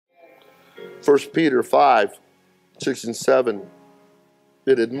1 Peter 5, 6 and 7,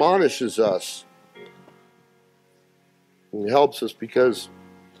 it admonishes us and helps us because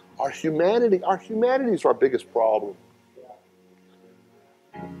our humanity is our biggest problem.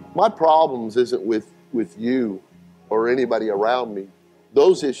 My problems isn't with you or anybody around me.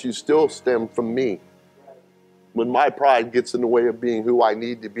 Those issues still stem from me. When my pride gets in the way of being who I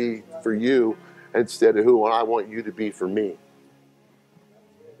need to be for you instead of who I want you to be for me.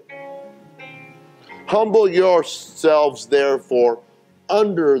 Humble yourselves, therefore,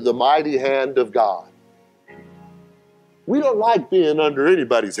 under the mighty hand of God. We don't like being under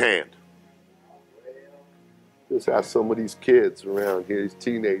anybody's hand. Just ask some of these kids around here, these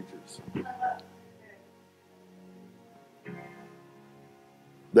teenagers.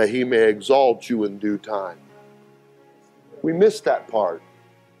 That he may exalt you in due time. We miss that part.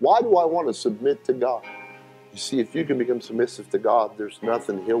 Why do I want to submit to God? You see, if you can become submissive to God, there's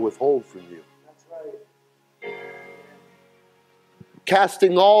nothing he'll withhold from you. That's right.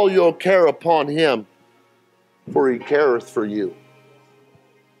 Casting all your care upon him, for he careth for you.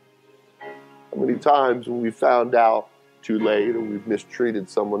 How many times when we found out too late or we've mistreated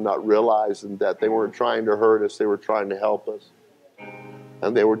someone, not realizing that they weren't trying to hurt us, they were trying to help us.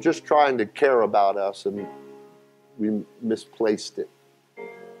 And they were just trying to care about us, and we misplaced it.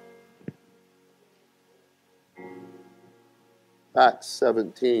 Acts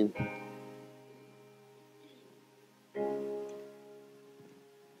 17.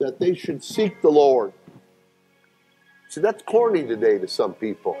 That they should seek the Lord. See, that's corny today to some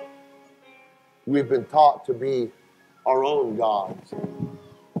people. We've been taught to be our own gods,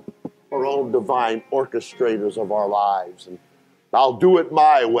 our own divine orchestrators of our lives, and I'll do it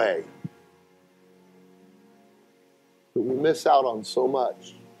my way. But we miss out on so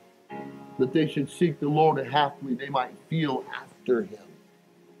much. That they should seek the Lord, and haply they might feel after him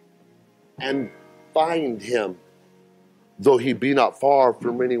and find him, though he be not far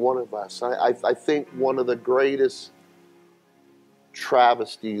from any one of us. I think one of the greatest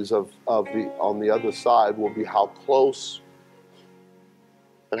travesties on the other side will be how close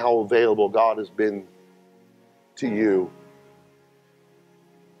and how available God has been to you.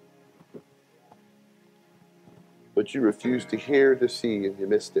 But you refused to hear, to see, and you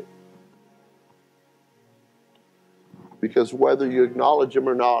missed it. Because whether you acknowledge him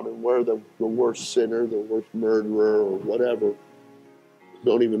or not, and we're the worst sinner, the worst murderer, or whatever,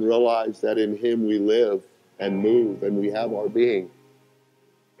 don't even realize that in him we live and move and we have our being.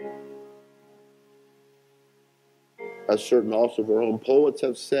 As certain also of our own poets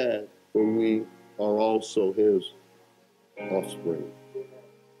have said, for we are also his offspring.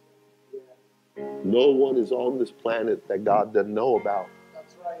 No one is on this planet that God doesn't know about.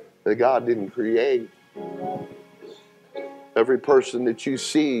 That's right. That God didn't create. Every person that you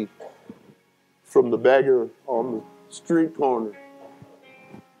see, from the beggar on the street corner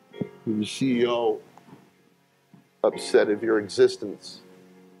to the CEO, upset of your existence,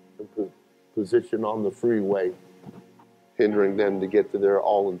 the position on the freeway, hindering them to get to their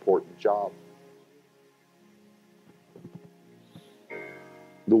all-important job.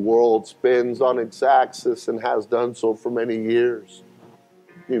 The world spins on its axis and has done so for many years.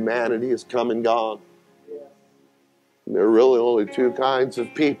 Humanity has come and gone. There are really only two kinds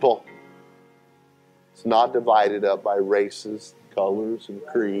of people. It's not divided up by races, colors, and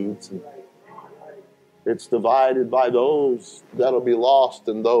creeds. And it's divided by those that'll be lost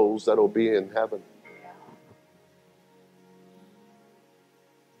and those that'll be in heaven.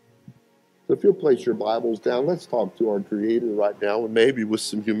 So if you'll place your Bibles down, let's talk to our Creator right now, and maybe with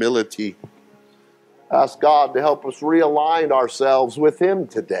some humility, ask God to help us realign ourselves with him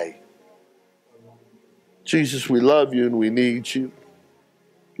today. Jesus, we love you and we need you.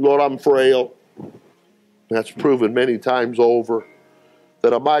 Lord, I'm frail. That's proven many times over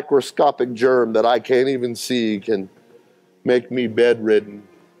that a microscopic germ that I can't even see can make me bedridden,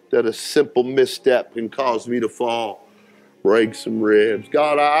 that a simple misstep can cause me to fall, break some ribs.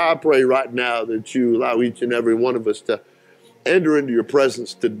 God, I pray right now that you allow each and every one of us to enter into your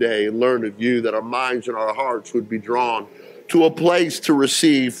presence today and learn of you, that our minds and our hearts would be drawn to a place to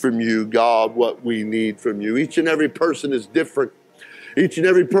receive from you, God, what we need from you. Each and every person is different. Each and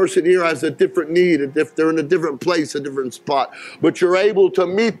every person here has a different need, and if they're in a different place, a different spot. But you're able to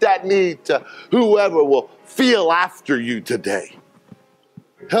meet that need to whoever will feel after you today.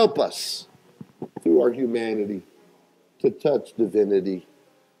 Help us through our humanity to touch divinity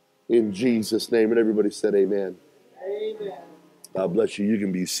in Jesus' name. And everybody said amen. Amen. God bless you. You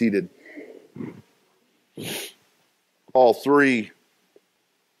can be seated. All three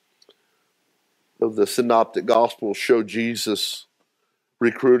of the synoptic gospels show Jesus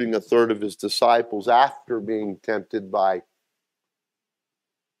recruiting a third of his disciples after being tempted by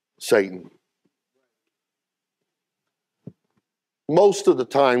Satan. Most of the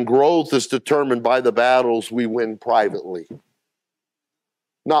time, growth is determined by the battles we win privately,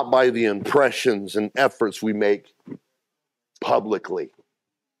 not by the impressions and efforts we make publicly.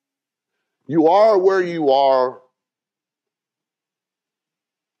 You are where you are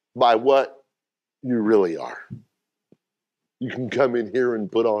by what you really are. You can come in here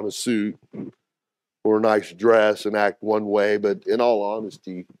and put on a suit or a nice dress and act one way, but in all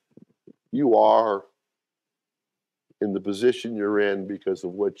honesty, you are in the position you're in because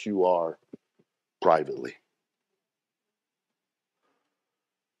of what you are privately.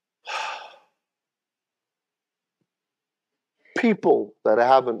 People that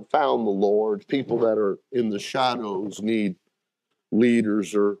haven't found the Lord, people that are in the shadows, need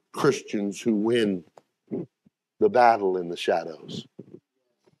leaders or Christians who win the battle in the shadows.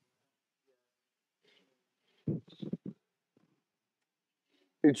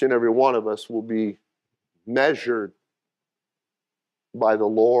 Each and every one of us will be measured by the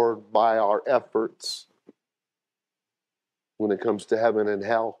Lord, by our efforts when it comes to heaven and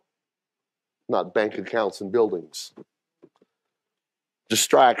hell, not bank accounts and buildings.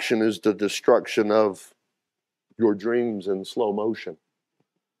 Distraction is the destruction of your dreams in slow motion.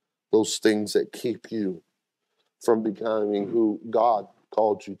 Those things that keep you from becoming who God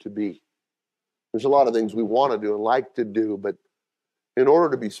called you to be. There's a lot of things we want to do and like to do, but in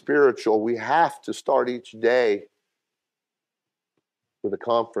order to be spiritual, we have to start each day with a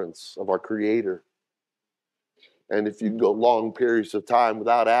conference of our Creator. And if you go long periods of time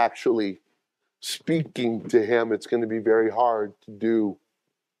without actually speaking to Him, it's going to be very hard to do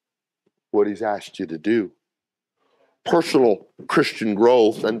what He's asked you to do. Personal Christian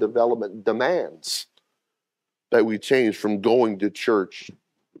growth and development demands that we change from going to church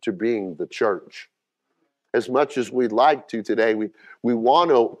to being the church. As much as we'd like to today, we want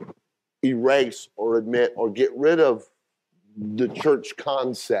to erase or admit or get rid of the church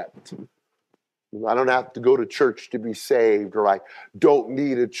concept. I don't have to go to church to be saved, or I don't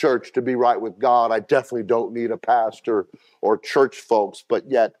need a church to be right with God. I definitely don't need a pastor or church folks, but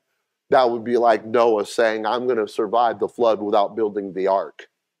yet that would be like Noah saying, I'm going to survive the flood without building the ark.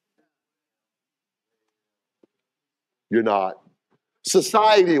 You're not.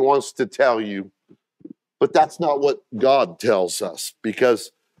 Society wants to tell you, but that's not what God tells us,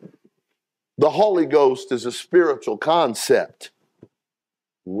 because the Holy Ghost is a spiritual concept.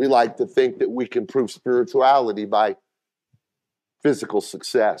 We like to think that we can prove spirituality by physical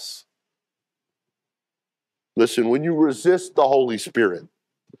success. Listen, when you resist the Holy Spirit,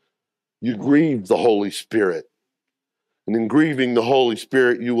 you grieve the Holy Spirit. And in grieving the Holy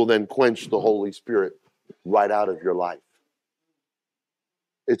Spirit, you will then quench the Holy Spirit right out of your life.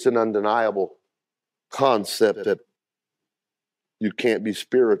 It's an undeniable concept that you can't be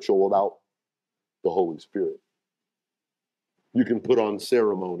spiritual without the Holy Spirit. You can put on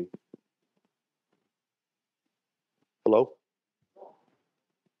ceremony. Hello?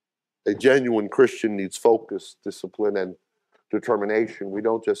 A genuine Christian needs focus, discipline, and determination. We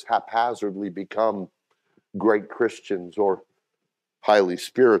don't just haphazardly become great Christians or highly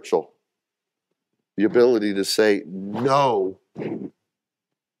spiritual. The ability to say no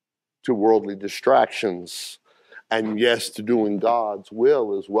to worldly distractions and yes to doing God's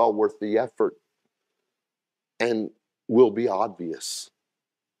will is well worth the effort and will be obvious.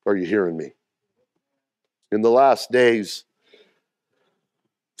 Are you hearing me? In the last days,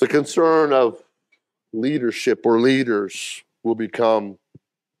 the concern of leadership or leaders will become,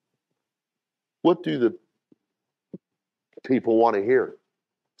 what do the people want to hear?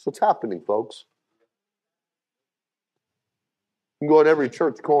 That's what's happening, folks. You can go in every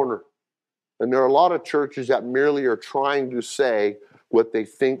church corner, and there are a lot of churches that merely are trying to say what they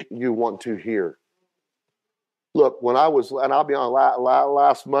think you want to hear. Look, when I was, and I'll be on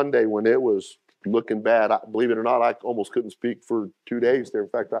last Monday when it was looking bad, believe it or not, I almost couldn't speak for 2 days there. In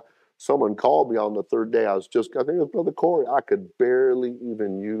fact, someone called me on the third day. I think it was Brother Corey. I could barely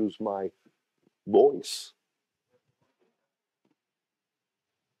even use my voice.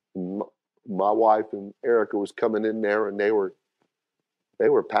 My wife and Erica was coming in there, and they were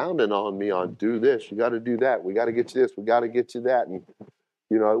pounding on me on, do this, you got to do that, we got to get you this, we got to get you that. And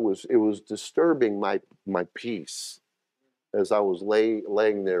you know, it was disturbing my peace as I was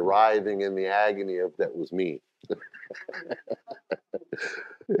laying there writhing in the agony of that was me.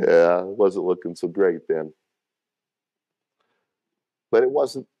 Yeah, it wasn't looking so great then. But it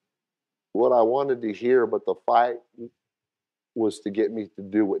wasn't what I wanted to hear, but the fight was to get me to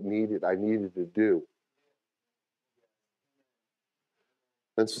do what I needed to do.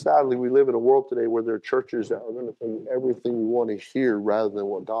 And sadly, we live in a world today where there are churches that are going to tell you everything you want to hear rather than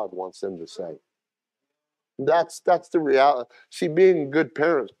what God wants them to say. That's the reality. See, being a good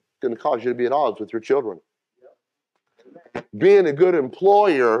parent is going to cause you to be at odds with your children. Being a good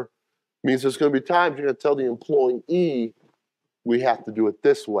employer means there's going to be times you're going to tell the employee, we have to do it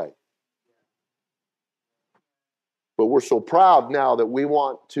this way. But we're so proud now that we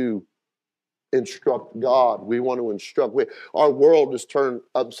want to instruct God. We want to instruct. Our world is turned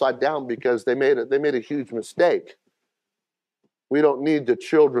upside down because they made a huge mistake. We don't need the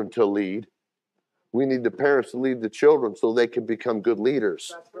children to lead. We need the parents to lead the children so they can become good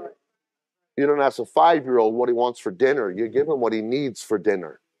leaders. That's right. You don't ask a 5-year-old what he wants for dinner. You give him what he needs for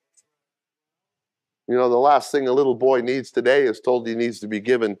dinner. You know, the last thing a little boy needs today is told he needs to be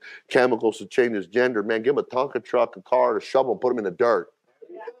given chemicals to change his gender. Man, give him a Tonka truck, a car, a shovel, put him in the dirt.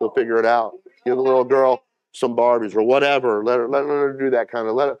 He'll figure it out. Give the little girl some Barbies or whatever. Let her do that kind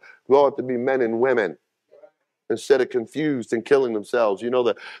of. Let her go out to be men and women instead of confused and killing themselves. You know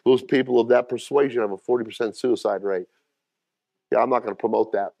that those people of that persuasion have a 40% suicide rate. Yeah, I'm not going to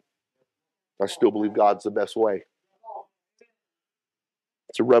promote that. I still believe God's the best way.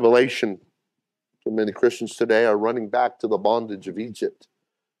 It's a revelation. So many Christians today are running back to the bondage of Egypt.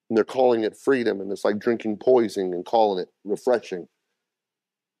 And they're calling it freedom. And it's like drinking poison and calling it refreshing.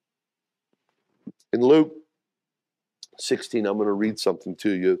 In Luke 16, I'm going to read something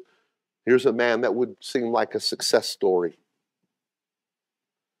to you. Here's a man that would seem like a success story.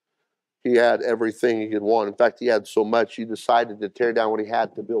 He had everything he could want. In fact, he had so much, he decided to tear down what he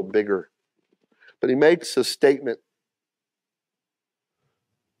had to build bigger. But he makes a statement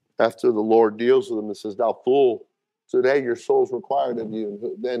after the Lord deals with him and says, thou fool, today your soul's required of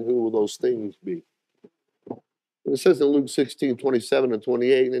you. Then who will those things be? And it says in Luke 16, 27 and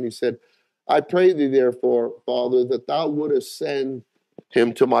 28, and then he said, I pray thee therefore, Father, that thou wouldest send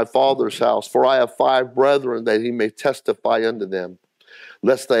him to my father's house, for I have 5 brethren, that he may testify unto them,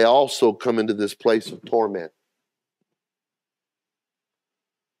 lest they also come into this place of torment.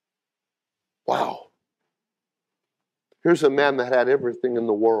 Wow. Here's a man that had everything in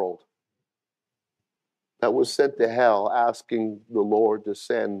the world, that was sent to hell asking the Lord to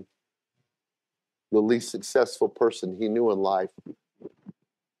send the least successful person he knew in life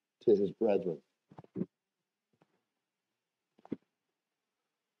to his brethren.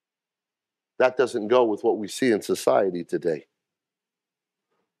 That doesn't go with what we see in society today.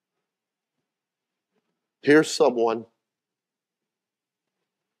 Here's someone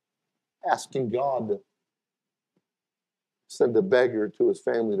asking God to send a beggar to his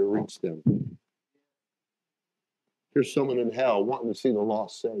family to reach them. Here's someone in hell wanting to see the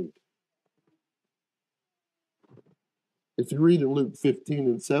lost saved. If you read in Luke 15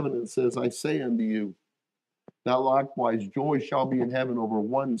 and 7, it says, I say unto you, now likewise joy shall be in heaven over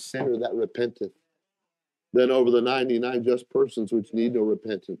one sinner that repenteth, than over the 99 just persons which need no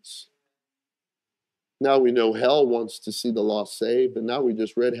repentance. Now we know hell wants to see the lost saved, and now we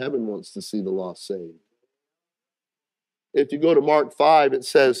just read heaven wants to see the lost saved. If you go to Mark 5, it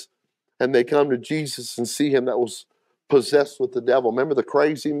says, and they come to Jesus and see him that was possessed with the devil. Remember the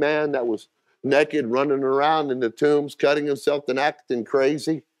crazy man that was naked, running around in the tombs, cutting himself and acting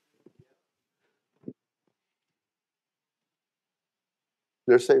crazy?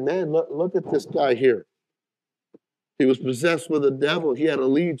 They're saying, man, look at this guy here. He was possessed with a devil. He had a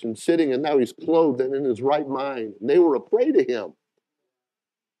legion sitting, and now he's clothed and in his right mind. And they were afraid of him.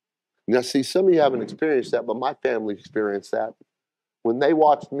 Now, see, some of you haven't experienced that, but my family experienced that. When they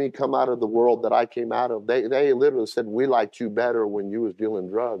watched me come out of the world that I came out of, they literally said, we liked you better when you was dealing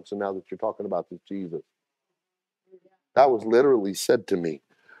drugs, and now that you're talking about this Jesus. That was literally said to me.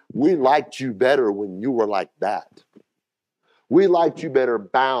 We liked you better when you were like that. We liked you better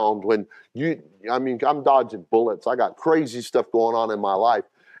bound when I'm dodging bullets. I got crazy stuff going on in my life.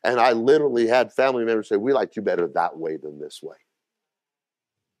 And I literally had family members say, we liked you better that way than this way.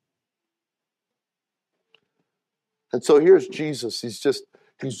 And so here's Jesus. He's just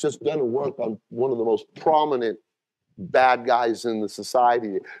done a work on one of the most prominent bad guys in the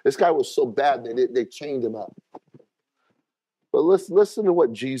society. This guy was so bad that they chained him up. But listen to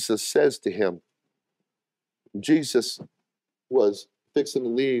what Jesus says to him. Jesus was fixing to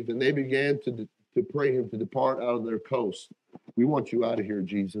leave, and they began to pray him to depart out of their coast. We want you out of here,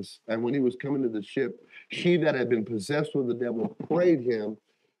 Jesus. And when he was coming to the ship, he that had been possessed with the devil prayed him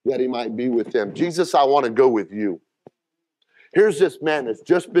that he might be with them. Jesus, I want to go with you. Here's this man that's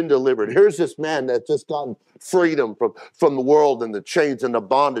just been delivered. Here's this man that's just gotten freedom from the world and the chains and the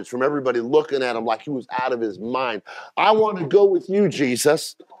bondage, from everybody looking at him like he was out of his mind. I want to go with you,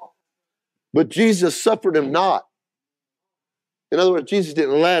 Jesus. But Jesus suffered him not. In other words, Jesus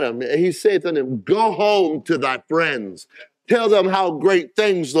didn't let him. He saith unto him, go home to thy friends. Tell them how great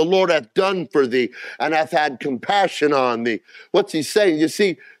things the Lord hath done for thee and hath had compassion on thee. What's he saying? You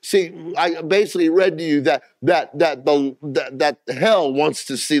see, I basically read to you that hell wants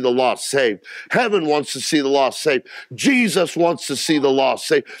to see the lost saved. Heaven wants to see the lost saved. Jesus wants to see the lost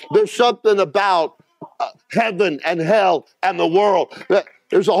saved. There's something about heaven and hell and the world.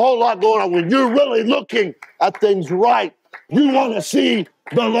 There's a whole lot going on. When you're really looking at things right, you want to see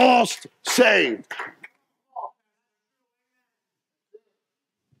the lost saved.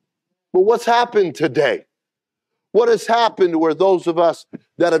 But what's happened today? What has happened where those of us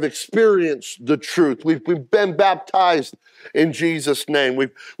that have experienced the truth, we've been baptized in Jesus' name.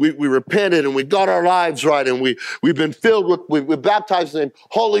 We repented and we got our lives right, and we've been filled with, we've baptized in the name,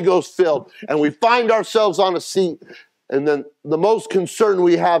 Holy Ghost filled, and we find ourselves on a seat. And then the most concern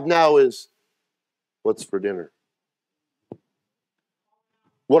we have now is, what's for dinner?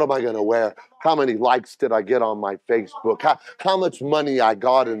 What am I going to wear? How many likes did I get on my Facebook? How much money I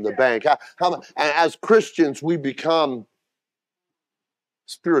got in the bank? And as Christians, we become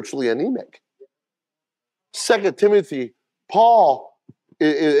spiritually anemic. 2 Timothy, Paul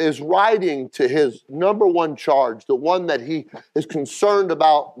is writing to his number one charge, the one that he is concerned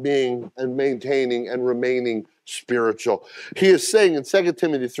about being and maintaining and remaining spiritual. He is saying in 2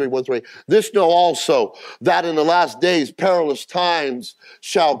 Timothy 3:1-3, this know also, that in the last days perilous times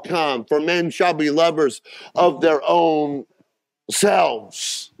shall come, for men shall be lovers of their own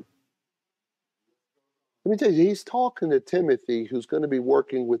selves. Let me tell you, he's talking to Timothy, who's going to be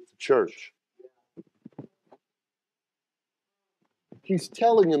working with the church. He's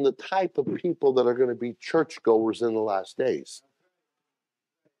telling him the type of people that are going to be churchgoers in the last days.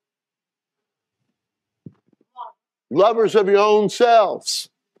 Lovers of your own selves.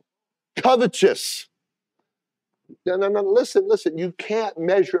 Covetous. No, listen. You can't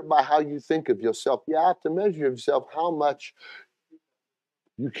measure it by how you think of yourself. You have to measure yourself how much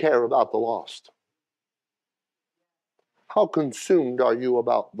you care about the lost. How consumed are you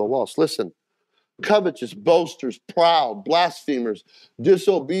about the lost? Listen. Covetous, boasters, proud, blasphemers,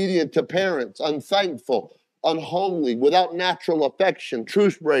 disobedient to parents, unthankful, unhomely, without natural affection,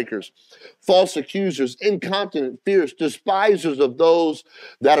 truce breakers, false accusers, incontinent, fierce, despisers of those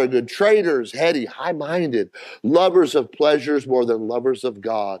that are good, traitors, heady, high-minded, lovers of pleasures more than lovers of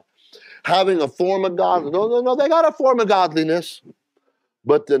God, having a form of godliness. No, they got a form of godliness,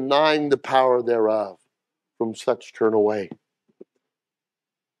 but denying the power thereof. From such turn away.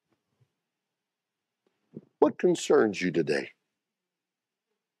 What concerns you today?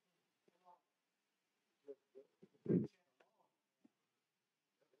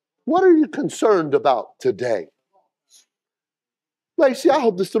 What are you concerned about today? Lacey, I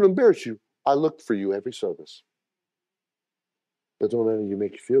hope this don't embarrass you. I look for you every service. But don't let you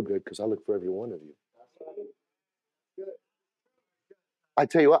make you feel good, because I look for every one of you. I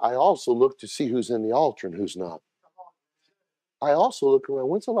tell you what, I also look to see who's in the altar and who's not. I also look around.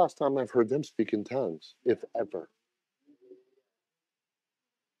 When's the last time I've heard them speak in tongues, if ever?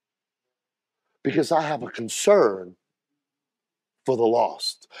 Because I have a concern for the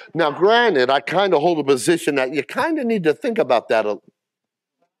lost. Now, granted, I kind of hold a position that you kind of need to think about that.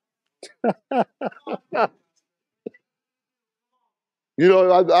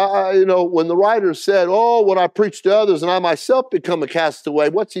 When the writer said, oh, when I preach to others and I myself become a castaway,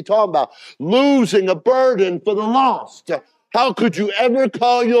 what's he talking about? Losing a burden for the lost. How could you ever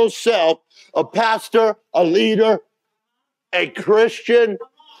call yourself a pastor, a leader, a Christian,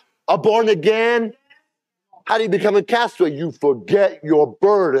 a born again? How do you become a castaway? You forget your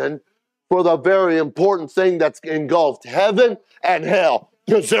burden for the very important thing that's engulfed heaven and hell,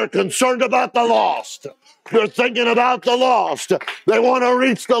 because they're concerned about the lost. They're thinking about the lost. They want to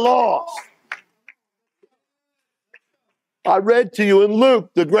reach the lost. I read to you in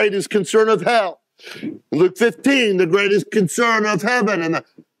Luke, the greatest concern of hell. In Luke 15, the greatest concern of heaven. And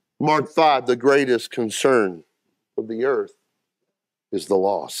Mark 5, the greatest concern of the earth is the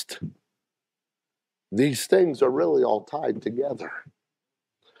lost. These things are really all tied together.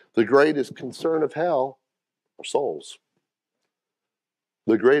 The greatest concern of hell are souls.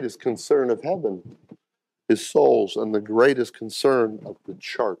 The greatest concern of heaven is souls, and the greatest concern of the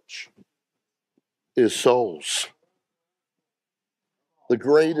church is souls. The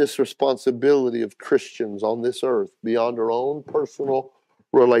greatest responsibility of Christians on this earth, beyond our own personal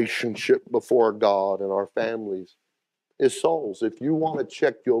relationship before God and our families, is souls. If you want to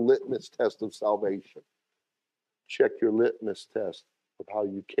check your litmus test of salvation, check your litmus test of how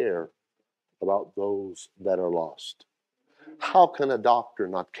you care about those that are lost. How can a doctor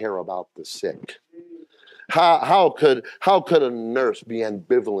not care about the sick? How could a nurse be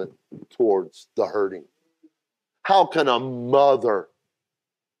ambivalent towards the hurting? How can a mother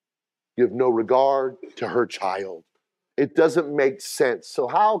give no regard to her child? It doesn't make sense. So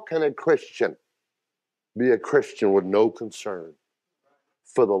how can a Christian be a Christian with no concern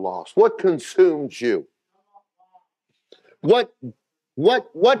for the lost? What consumes you? What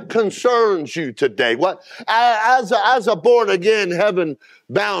concerns you today? What, as a born again, heaven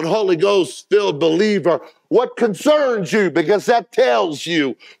bound, Holy Ghost filled believer, what concerns you? Because that tells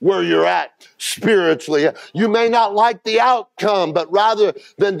you where you're at spiritually. You may not like the outcome, but rather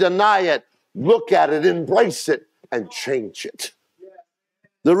than deny it, look at it, embrace it, and change it.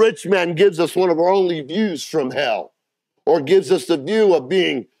 The rich man gives us one of our only views from hell, or gives us the view of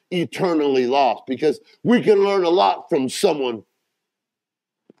being eternally lost, because we can learn a lot from someone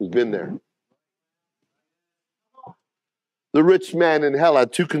who's been there. The rich man in hell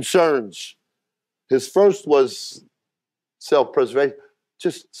had two concerns. His first was self-preservation.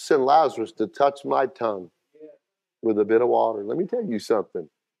 Just send Lazarus to touch my tongue with a bit of water. Let me tell you something.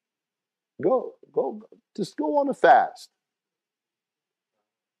 Just go on a fast.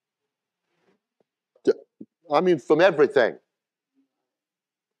 I mean, from everything.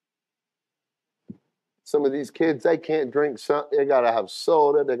 Some of these kids, they can't drink something. They got to have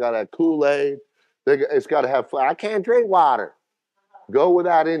soda. They got to have Kool-Aid. It's got to have, I can't drink water. Go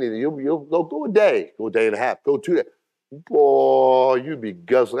without anything. You'll go a day. Go a day and a half. Go 2 days. Boy, you'd be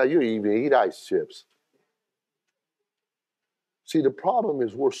guzzling. You even eat ice chips. See, the problem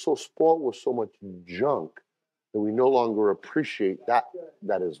is we're so spoiled with so much junk that we no longer appreciate that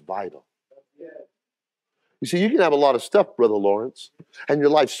is vital. You see, you can have a lot of stuff, Brother Lawrence, and your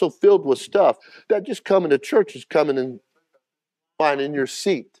life's so filled with stuff that just coming to church is coming and finding your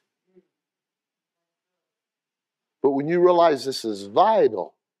seat. But when you realize this is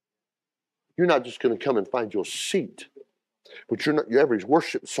vital, you're not just going to come and find your seat, but your every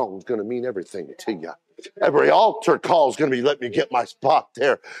worship song is going to mean everything to you. Every altar call is going to be, let me get my spot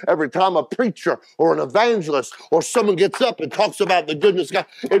there. Every time a preacher or an evangelist or someone gets up and talks about the goodness of God,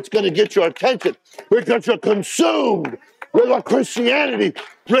 it's going to get your attention because you're consumed with what Christianity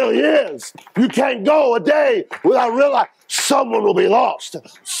really is. You can't go a day without realizing someone will be lost.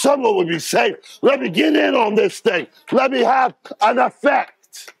 Someone will be saved. Let me get in on this thing. Let me have an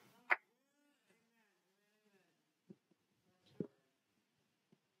effect.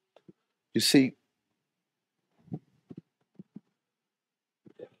 You see,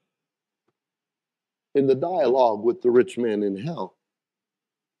 in the dialogue with the rich man in hell,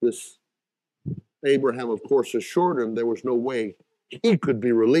 this Abraham, of course, assured him there was no way he could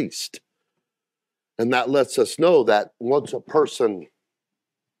be released. And that lets us know that once a person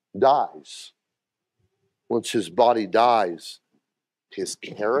dies, once his body dies, his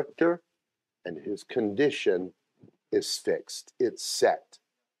character and his condition is fixed. It's set.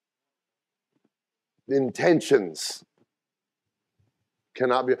 The intentions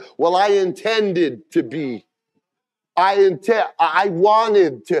cannot be. Well, I intended to be. I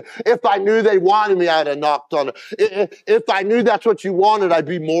wanted to. If I knew they wanted me, I'd have knocked on it. If I knew that's what you wanted, I'd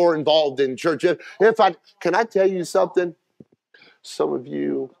be more involved in church. Can I tell you something? Some of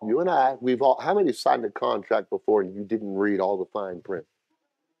you and I, how many signed a contract before and you didn't read all the fine print?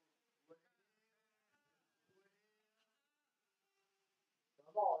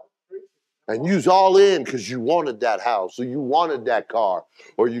 And you was all in because you wanted that house, or you wanted that car,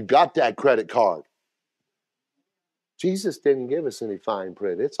 or you got that credit card. Jesus didn't give us any fine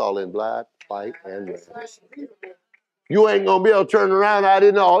print. It's all in black, white, and red. You ain't going to be able to turn around. I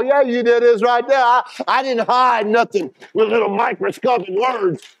didn't know. Oh, yeah, you did this right there. I didn't hide nothing with little microscopic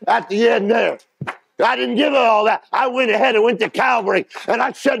words at the end there. I didn't give it all that. I went ahead and went to Calvary, and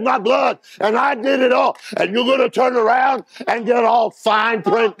I shed my blood, and I did it all. And you're going to turn around and get all fine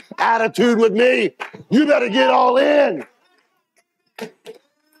print attitude with me? You better get all in.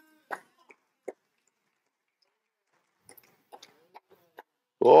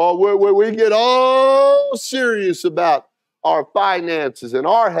 Oh, we get all serious about our finances and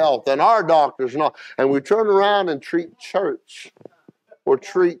our health and our doctors and all, and we turn around and treat church or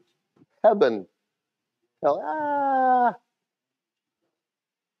treat heaven.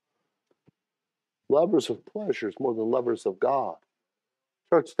 Lovers of pleasures more than lovers of God.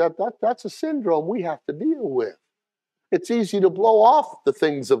 Church, that's a syndrome we have to deal with. It's easy to blow off the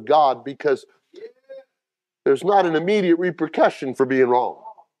things of God because there's not an immediate repercussion for being wrong.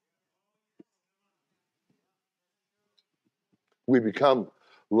 We become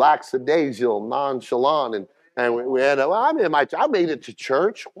lackadaisical, nonchalant, and we end up, well, I made it to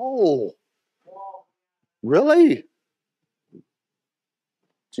church. Oh, really?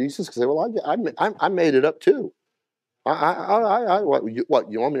 Jesus could say, well, I made it up too. What, you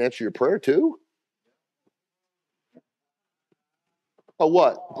want me to answer your prayer too? Oh,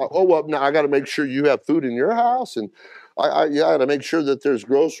 what? Oh, well, now I got to make sure you have food in your house, and I got to make sure that there's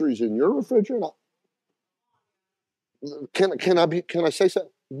groceries in your refrigerator. Can I say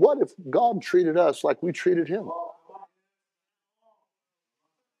something? What if God treated us like we treated him?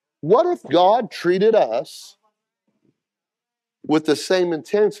 What if God treated us with the same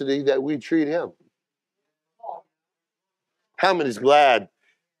intensity that we treat him? How many's glad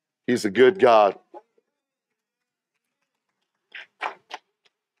he's a good God?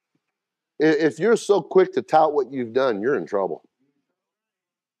 If you're so quick to tout what you've done, you're in trouble.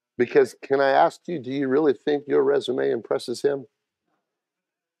 Because can I ask you, do you really think your resume impresses him?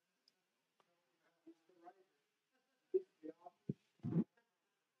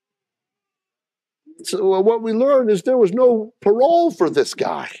 So what we learned is there was no parole for this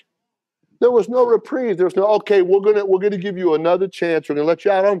guy. There was no reprieve. There's no, okay, we're gonna give you another chance. We're gonna let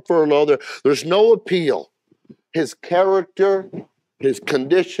you out on furlough. There's no appeal. His character, his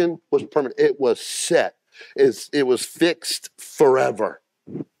condition was permanent. It was set. It was fixed forever.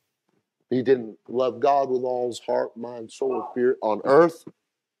 He didn't love God with all his heart, mind, soul, and spirit on earth.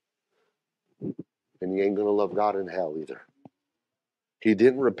 And he ain't gonna love God in hell either. He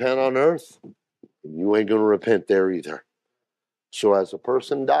didn't repent on earth, and you ain't gonna repent there either. So as a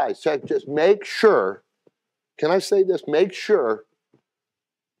person dies, just make sure, can I say this? Make sure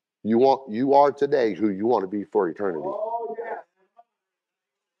you are today who you want to be for eternity.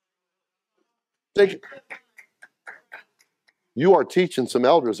 Think, you are teaching some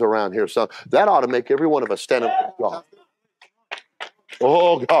elders around here, so that ought to make every one of us stand up. God.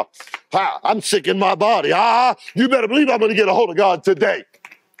 Oh God, I'm sick in my body. You better believe I'm going to get a hold of God today.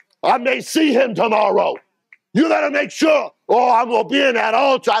 I may see him tomorrow. You better make sure. Oh, I'm going to be in that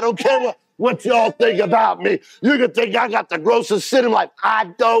altar. I don't care what y'all think about me. You can think I got the grossest sin in life. I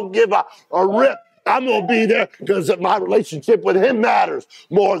don't give a rip. I'm going to be there because my relationship with him matters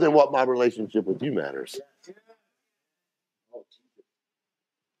more than what my relationship with you matters.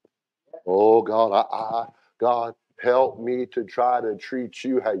 Oh, God, God, help me to try to treat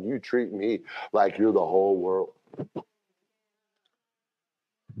you how you treat me, like you're the whole world.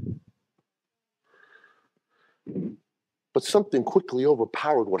 But something quickly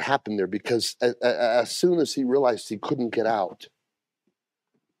overpowered what happened there, because as soon as he realized he couldn't get out,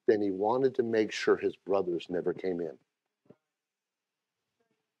 then he wanted to make sure his brothers never came in.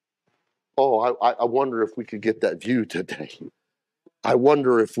 Oh, I wonder if we could get that view today. I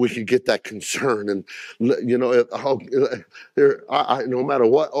wonder if we could get that concern. And, you know, no matter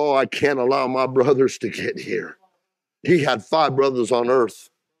what, I can't allow my brothers to get here. He had 5 brothers on earth.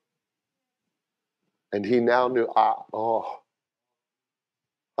 And he now knew, I don't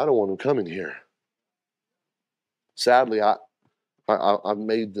want him coming here. Sadly, I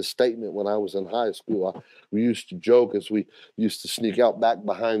made the statement when I was in high school. We used to joke as we used to sneak out back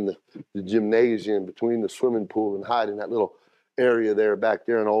behind the gymnasium between the swimming pool and hide in that little area there back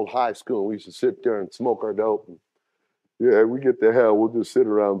there in old high school. We used to sit there and smoke our dope. And, yeah, we get the hell. We'll just sit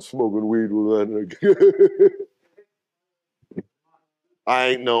around smoking weed with that.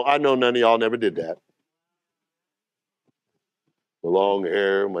 I know none of y'all never did that. The long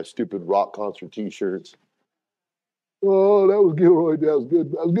hair, my stupid rock concert T-shirts. Oh, that was Gilroy. That was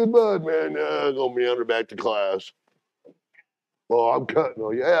good. That was good bud, man. I'm gonna meander back to class. Oh, I'm cutting.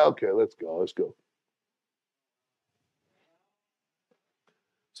 Oh, yeah, okay, let's go. Let's go.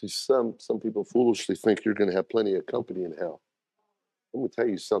 See, some people foolishly think you're going to have plenty of company in hell. I'm going to tell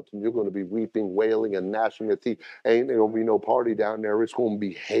you something. You're going to be weeping, wailing, and gnashing of teeth. Ain't there going to be no party down there. It's going to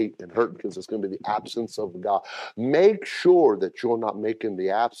be hate and hurt because it's going to be the absence of God. Make sure that you're not making the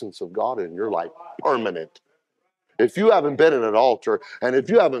absence of God in your life permanent. If you haven't been at an altar, and if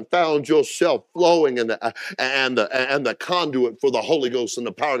you haven't found yourself flowing in the conduit for the Holy Ghost and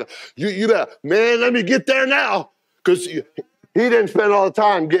the power of God, you better, man, let me get there now. Because he didn't spend all the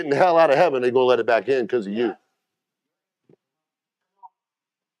time getting the hell out of heaven. They're going to let it back in because of you.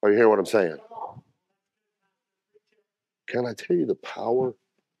 Are you hearing what I'm saying? Can I tell you the power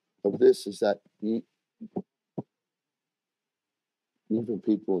of this is that even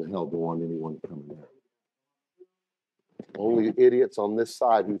people in hell don't want anyone to come in there. Only idiots on this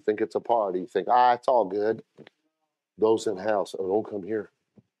side who think it's a party think, it's all good. Those in hell say, don't come here.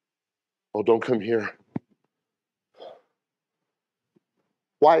 Oh, don't come here.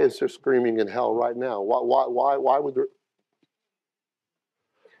 Why is there screaming in hell right now? Why would there?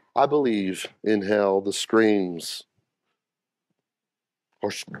 I believe in hell the screams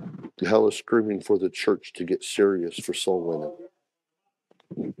are hell is screaming for the church to get serious for soul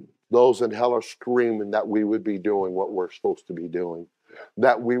winning. Those in hell are screaming that we would be doing what we're supposed to be doing,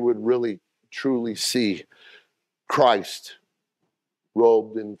 that we would really, truly see Christ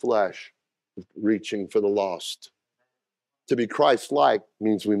robed in flesh, reaching for the lost. To be Christ-like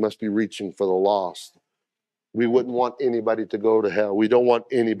means we must be reaching for the lost. We wouldn't want anybody to go to hell. We don't want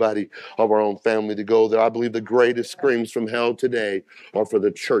anybody of our own family to go there. I believe the greatest screams from hell today are for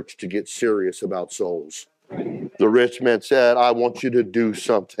the church to get serious about souls. The rich man said, I want you to do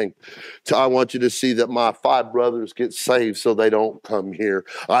something. I want you to see that my 5 brothers get saved so they don't come here.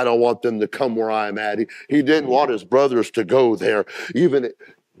 I don't want them to come where I'm at. He didn't want his brothers to go there, even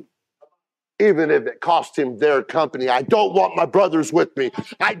if it cost him their company. I don't want my brothers with me.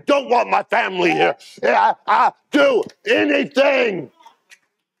 I don't want my family here. I do anything.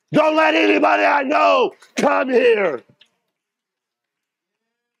 Don't let anybody I know come here.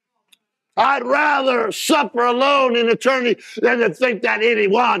 I'd rather suffer alone in eternity than to think that any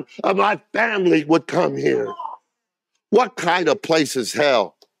one of my family would come here. What kind of place is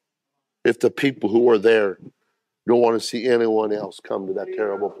hell if the people who are there don't want to see anyone else come to that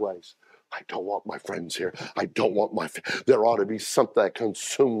terrible place? I don't want my friends here. I don't want there ought to be something that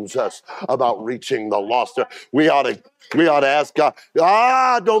consumes us about reaching the lost. We ought to ask God,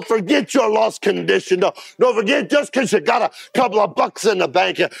 don't forget your lost condition. Don't forget just because you got a couple of bucks in the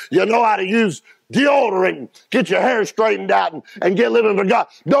bank, you know how to use deodorant, get your hair straightened out and get living for God.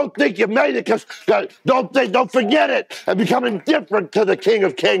 Don't think you made it because don't forget it and become indifferent to the King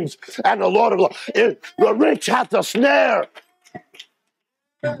of Kings and the Lord of Lords. The rich hath a snare.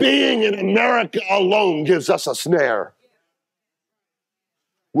 Being in America alone gives us a snare.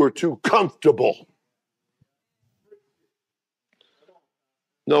 We're too comfortable.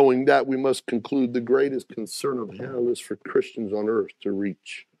 Knowing that, we must conclude the greatest concern of hell is for Christians on earth to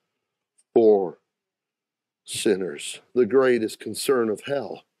reach for sinners. The greatest concern of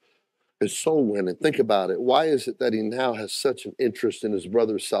hell is soul winning. Think about it. Why is it that he now has such an interest in his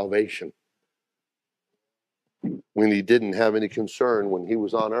brother's salvation when he didn't have any concern when he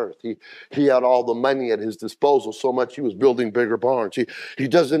was on earth? He had all the money at his disposal, so much he was building bigger barns. He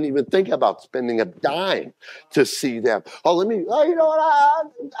doesn't even think about spending a dime to see them. You know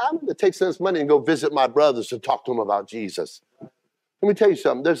what? I'm going to take some of this money and go visit my brothers and talk to them about Jesus. Let me tell you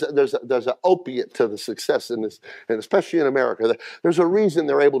something. There's an opiate to the success in this, and especially in America. There's a reason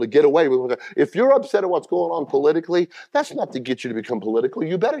they're able to get away with it. If you're upset at what's going on politically, that's not to get you to become political.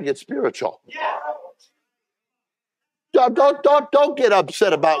 You better get spiritual. Yeah. Don't get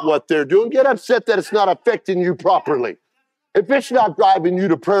upset about what they're doing. Get upset that it's not affecting you properly. If it's not driving you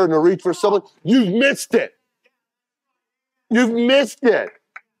to prayer and to reach for someone, you've missed it. You've missed it.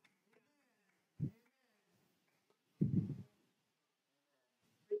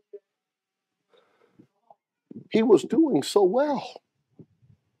 He was doing so well.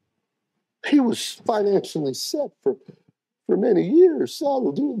 He was financially set for many years.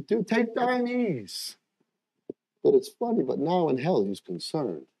 So, dude, take thine ease. But it's funny, but now in hell he's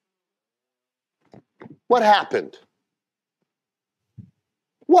concerned. What happened?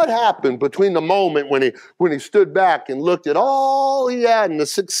 What happened between the moment when he stood back and looked at all he had and the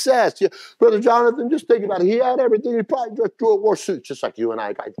success? Yeah, Brother Jonathan, just think about it. He had everything. He probably just wore suits just like you and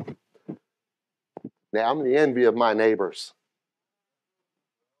I. Now, I'm the envy of my neighbors.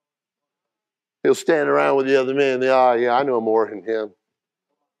 He'll stand around with the other men. Yeah, I know more than him.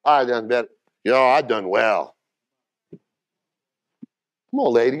 I done better. I done well. Come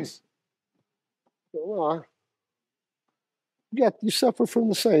on, ladies. You suffer from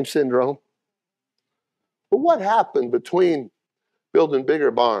the same syndrome. But what happened between building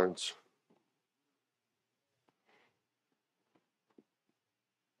bigger barns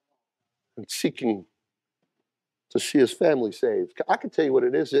and seeking to see his family saved? I can tell you what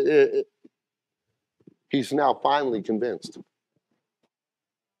it is. He's now finally convinced.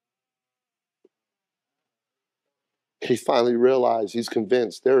 He finally realized, he's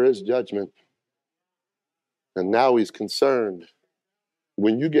convinced there is judgment. And now he's concerned.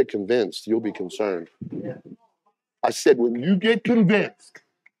 When you get convinced, you'll be concerned. I said, when you get convinced,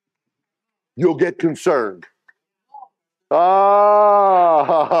 you'll get concerned. Yeah,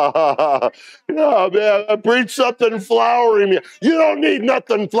 man, I preach something flowery. You don't need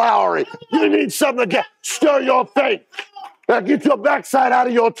nothing flowery. You need something to stir your faith. Now get your backside out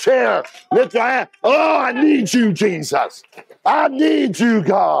of your chair. Lift your hand. Oh, I need you, Jesus. I need you,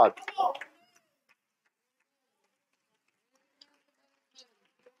 God.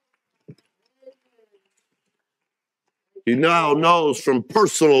 He now knows from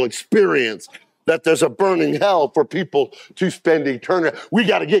personal experience that there's a burning hell for people to spend eternity. We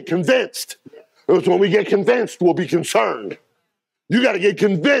got to get convinced. Because when we get convinced, we'll be concerned. You got to get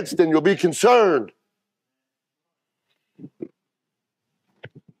convinced and you'll be concerned.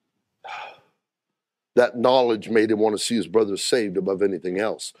 That knowledge made him want to see his brothers saved above anything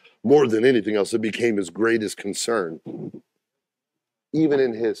else. More than anything else, it became his greatest concern. Even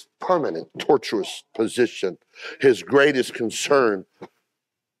in his permanent, torturous position, his greatest concern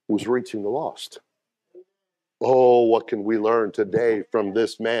was reaching the lost. Oh, what can we learn today from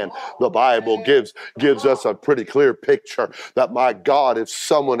this man? The Bible gives us a pretty clear picture that, my God, if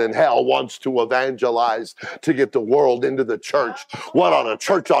someone in hell wants to evangelize to get the world into the church, what on a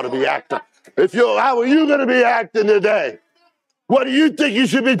church ought to be acting? How are you going to be acting today? What do you think you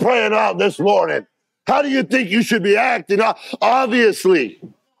should be praying out this morning? How do you think you should be acting? Obviously,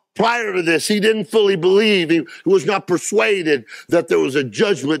 prior to this, he didn't fully believe. He was not persuaded that there was a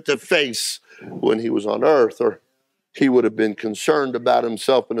judgment to face when he was on earth, or he would have been concerned about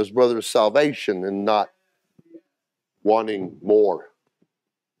himself and his brother's salvation and not wanting more.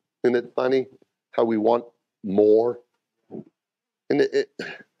 Isn't it funny how we want more? And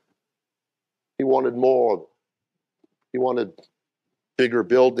he wanted more. He wanted bigger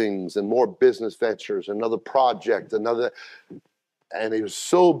buildings and more business ventures, another project, and he was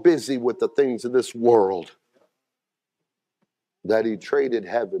so busy with the things of this world that he traded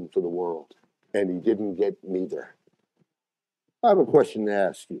heaven for the world, and he didn't get neither. I have a question to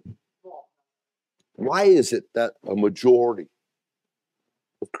ask you. Why is it that a majority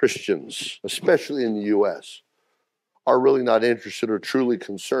of Christians, especially in the U.S., are really not interested or truly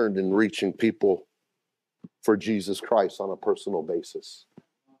concerned in reaching people for Jesus Christ on a personal basis?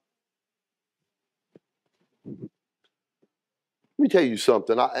 Let me tell you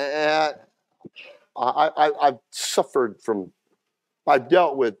something. I've suffered from,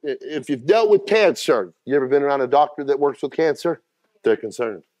 if you've dealt with cancer, you ever been around a doctor that works with cancer? They're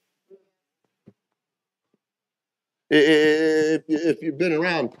concerned. If you've been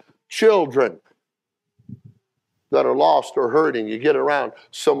around children that are lost or hurting, you get around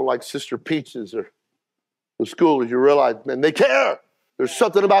someone like Sister Peaches or the school, you realize, man, they care. There's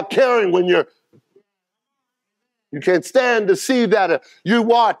something about caring when you can't stand to see that. You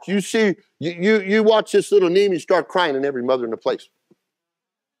watch this little Nemi start crying, and every mother in the place.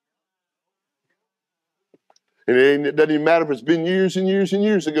 And it doesn't even matter if it's been years and years and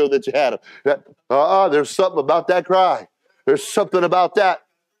years ago that you had them. There's something about that cry. There's something about that.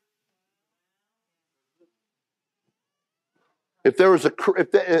 If there was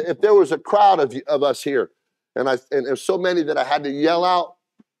a crowd of us here, and there's so many that I had to yell out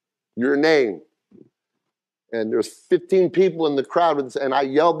your name, and there's 15 people in the crowd, and I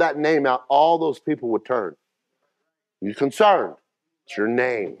yelled that name out, all those people would turn. You're concerned. It's your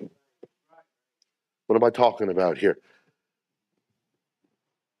name. What am I talking about here?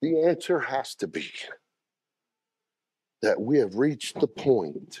 The answer has to be that we have reached the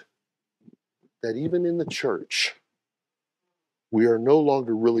point that even in the church, we are no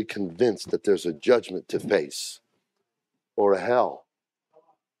longer really convinced that there's a judgment to face or a hell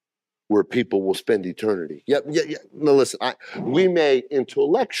where people will spend eternity. Yeah. No, listen, we may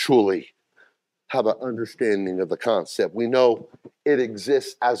intellectually have an understanding of the concept. We know it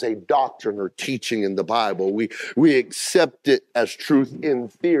exists as a doctrine or teaching in the Bible. We accept it as truth in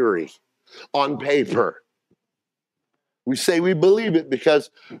theory, on paper. We say we believe it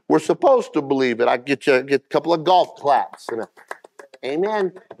because we're supposed to believe it. I get a couple of golf claps. And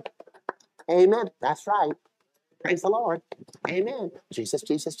amen. Amen. That's right. Praise the Lord. Amen. Jesus,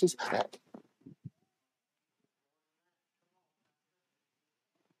 Jesus, Jesus.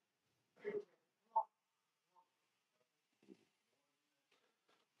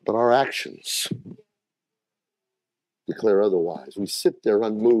 But our actions declare otherwise. We sit there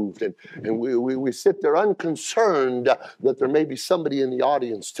unmoved, and we sit there unconcerned that there may be somebody in the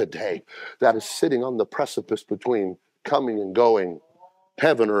audience today that is sitting on the precipice between coming and going,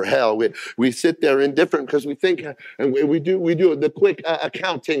 heaven or hell. We sit there indifferent because we think, and we do the quick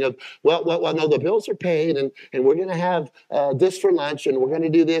accounting of, well, no, the bills are paid, and we're going to have this for lunch, and we're going to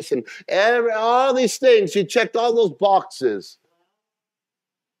do this, and all these things. You checked all those boxes.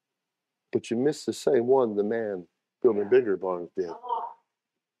 But you missed the same one the man building bigger barns did.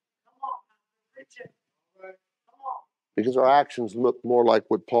 Because our actions look more like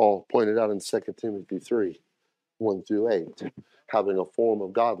what Paul pointed out in 2 Timothy 3, 1 through 8. Having a form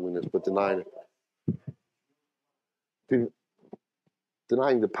of godliness, but denying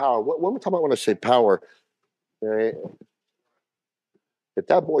the power. What am I talking about when I say power? If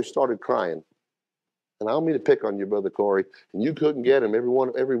that boy started crying, and I don't mean to pick on you, Brother Corey, and you couldn't get him, every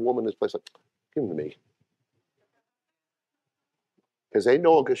woman in this place, like, give him to me. Because ain't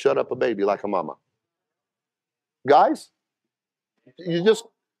no one could shut up a baby like a mama. Guys, You just,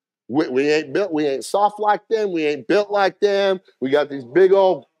 we ain't built, we ain't soft like them, we ain't built like them. We got these big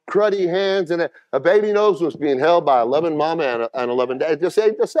old cruddy hands, and a baby knows what's being held by a loving mama and 11 days. It just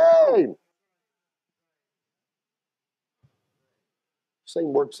ain't the same.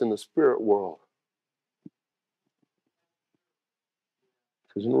 Same works in the spirit world.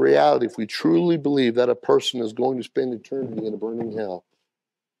 Because in reality, if we truly believe that a person is going to spend eternity in a burning hell,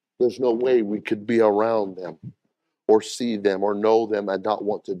 there's no way we could be around them or see them or know them and not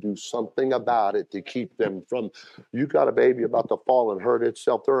want to do something about it to keep them from. You got a baby about to fall and hurt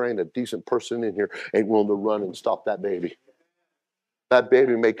itself. There ain't a decent person in here ain't willing to run and stop that baby. That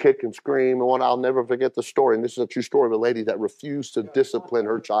baby may kick and scream. And I'll never forget the story. And this is a true story of a lady that refused to discipline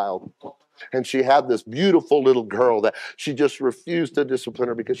her child. And she had this beautiful little girl that she just refused to discipline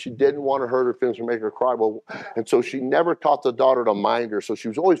her because she didn't want to hurt her feelings or make her cry. Well, and so she never taught the daughter to mind her. So she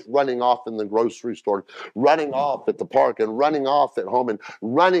was always running off in the grocery store, running off at the park, and running off at home, and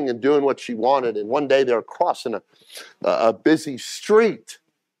running and doing what she wanted. And one day they were crossing a busy street.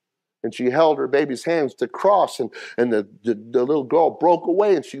 And she held her baby's hands to cross, and the little girl broke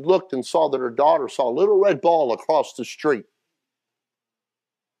away, and she looked and saw that her daughter saw a little red ball across the street.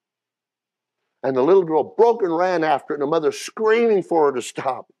 And the little girl broke and ran after it, and the mother screaming for her to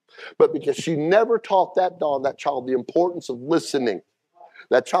stop. But because she never taught that child the importance of listening,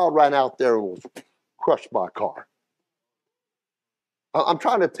 that child ran out there and was crushed by a car. I'm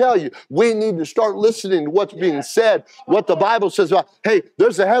trying to tell you, we need to start listening to what's being said, what the Bible says about, hey,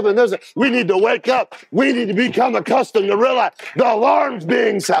 there's a heaven, we need to wake up. We need to become accustomed to realize the alarm's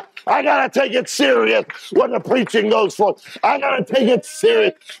being set. I got to take it serious when the preaching goes forth. I got to take it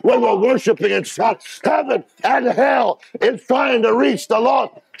serious when we're worshiping and shout. Heaven and hell is trying to reach the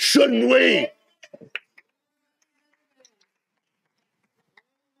lost. Shouldn't we?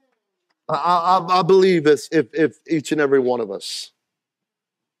 I believe if each and every one of us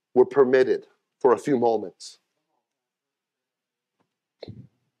were permitted for a few moments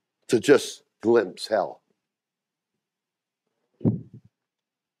to just glimpse hell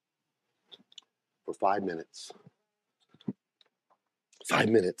for 5 minutes. 5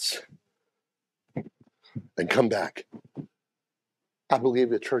 minutes. And come back. I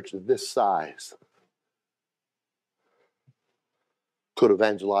believe a church of this size could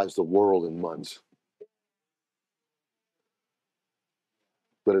evangelize the world in months.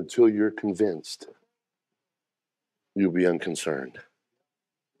 But until you're convinced, you'll be unconcerned.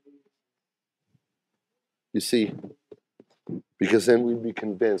 You see, because then we'd be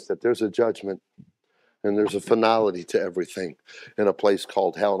convinced that there's a judgment and there's a finality to everything in a place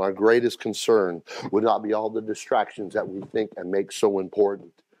called hell. And our greatest concern would not be all the distractions that we think and make so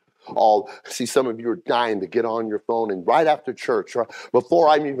important. See, some of you are dying to get on your phone, and right after church, right, before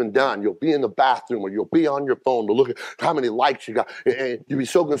I'm even done, you'll be in the bathroom or you'll be on your phone to look at how many likes you got. And you'll be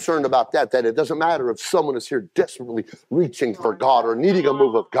so concerned about that it doesn't matter if someone is here desperately reaching for God or needing a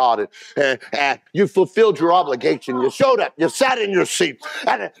move of God. And you fulfilled your obligation. You showed up. You sat in your seat.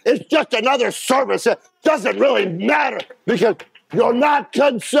 And it's just another service. It doesn't really matter because you're not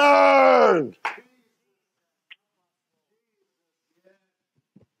concerned.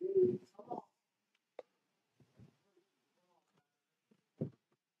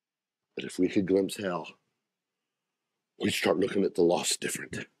 But if we could glimpse hell, we'd start looking at the lost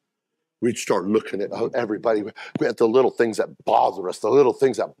different. We'd start looking at everybody, at the little things that bother us, the little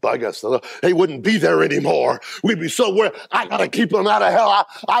things that bug us. They wouldn't be there anymore. We'd be so worried. I got to keep them out of hell.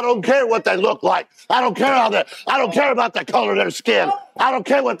 I don't care what they look like. I don't care I don't care about the color of their skin. I don't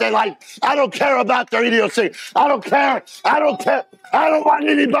care what they like. I don't care about their idiocy. I don't care. I don't want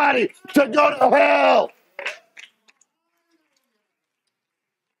anybody to go to hell.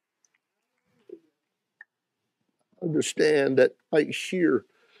 Understand that right here,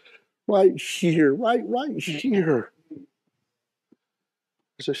 there's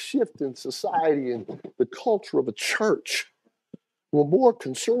a shift in society and the culture of a church. We're more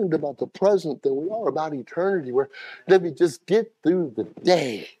concerned about the present than we are about eternity. Where let me just get through the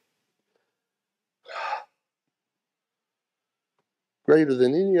day. Greater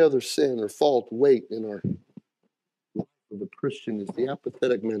than any other sin or fault weight in our life of a Christian is the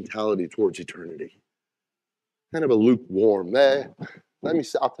apathetic mentality towards eternity. Kind of a lukewarm. Let me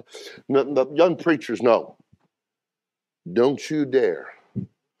say, the young preachers know. Don't you dare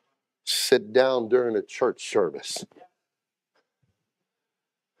sit down during a church service.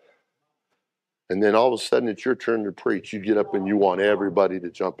 And then all of a sudden it's your turn to preach. You get up and you want everybody to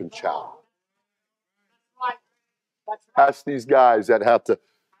jump and shout. Ask these guys that have to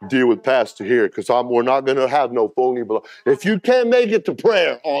deal with Pastor here, because we're not going to have no phony. If you can't make it to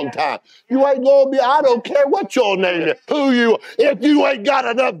prayer on time, you ain't going to be, I don't care what your name is, who you are. If you ain't got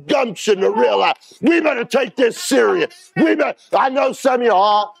enough gumption to realize, we better take this serious. I know some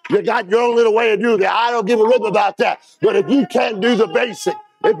of you got your own little way of doing that. I don't give a rip about that. But if you can't do the basic,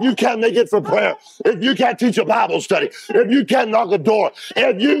 if you can't make it for prayer, if you can't teach a Bible study, if you can't knock a door,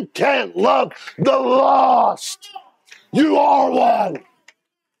 if you can't love the lost, you are one.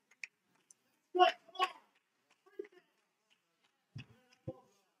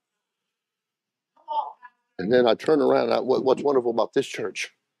 And then I turn around, and what's wonderful about this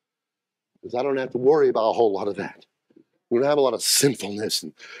church is I don't have to worry about a whole lot of that. We don't have a lot of sinfulness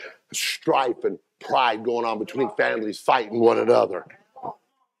and strife and pride going on between families fighting one another.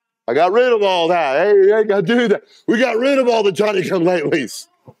 I got rid of all that. Hey, you ain't got to do that. We got rid of all the Johnny-come-latelys.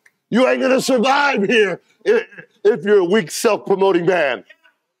 You ain't going to survive here if you're a weak, self-promoting man.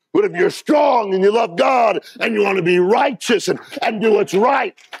 But if you're strong and you love God and you want to be righteous and do what's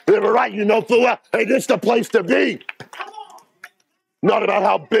right, live it right, you know full well, hey, this is the place to be. Not about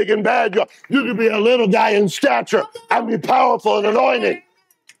how big and bad you are. You can be a little guy in stature and be powerful and anointed.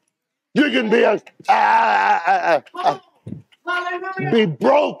 You can be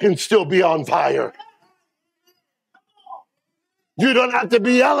broke and still be on fire. You don't have to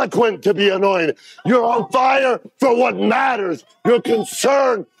be eloquent to be anointed. You're on fire for what matters. You're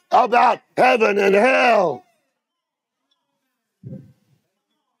concerned about heaven and hell.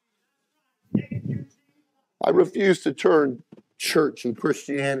 I refuse to turn church and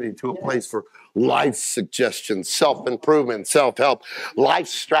Christianity to a place for life suggestions, self-improvement, self-help, life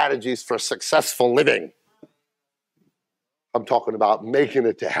strategies for successful living. I'm talking about making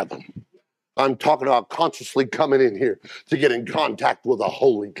it to heaven. I'm talking about consciously coming in here to get in contact with a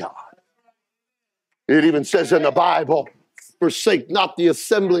holy God. It even says in the Bible, forsake not the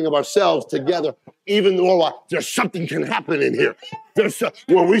assembling of ourselves together, even though there's something can happen in here.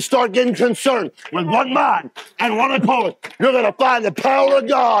 When we start getting concerned with one mind and one accord, you're going to find the power of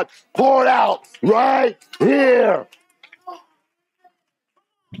God poured out right here.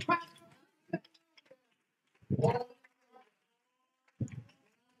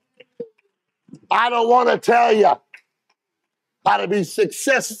 I don't want to tell you how to be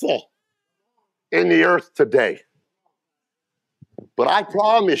successful in the earth today. But I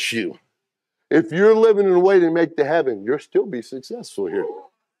promise you, if you're living in a way to make to heaven, you'll still be successful here.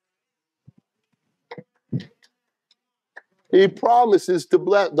 He promises to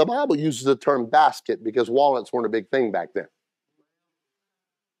bless. The Bible uses the term basket because walnuts weren't a big thing back then.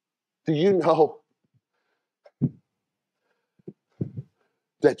 Do you know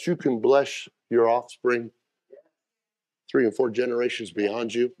that you can bless your offspring 3 and 4 generations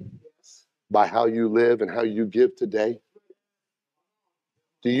beyond you by how you live and how you give today?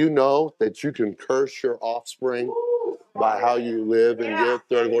 Do you know that you can curse your offspring by how you live and give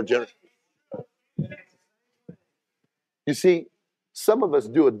 3 and 4 generations? You see, some of us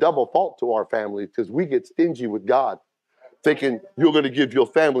do a double fault to our family because we get stingy with God, thinking you're going to give your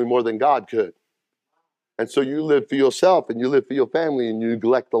family more than God could. And so you live for yourself and you live for your family and you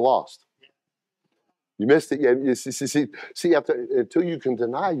neglect the lost. You missed it. You see, until you can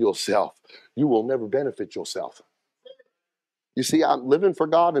deny yourself, you will never benefit yourself. You see, I'm living for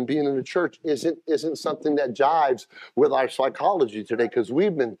God and being in the church isn't something that jives with our psychology today, because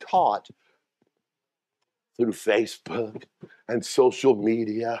we've been taught through Facebook and social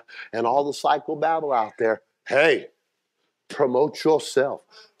media and all the psychobabble out there, hey, promote yourself,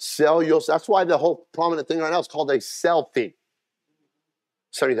 sell yourself. That's why the whole prominent thing right now is called a selfie.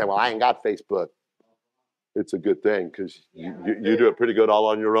 So you think, well, I ain't got Facebook. It's a good thing because you do it pretty good all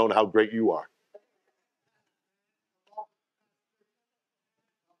on your own, how great you are.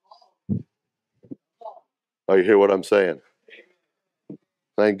 Oh, you hear what I'm saying?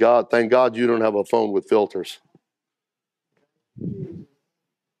 Thank God you don't have a phone with filters.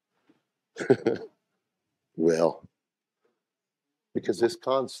 Well, because this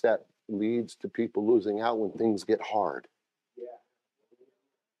concept leads to people losing out when things get hard.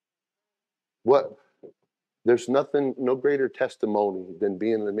 There's no greater testimony than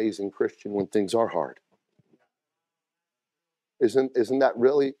being an amazing Christian when things are hard. Isn't that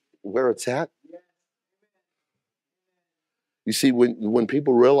really where it's at? You see, when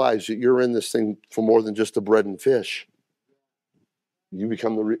people realize that you're in this thing for more than just the bread and fish, you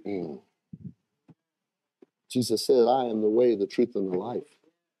become the Jesus said, I am the way, the truth, and the life.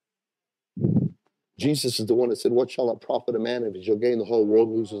 Jesus is the one that said, what shall it profit a man if he shall gain the whole world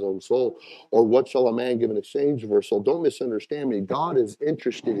and lose his own soul? Or what shall a man give in exchange for his soul? Don't misunderstand me. God is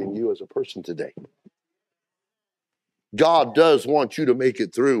interested in you as a person today. God does want you to make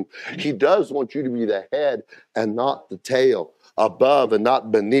it through. He does want you to be the head and not the tail, above and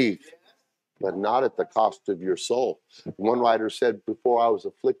not beneath, but not at the cost of your soul. One writer said, before I was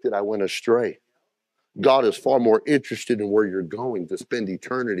afflicted, I went astray. God is far more interested in where you're going to spend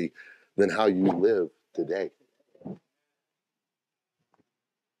eternity than how you live today.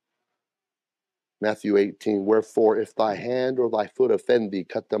 Matthew 18, wherefore if thy hand or thy foot offend thee,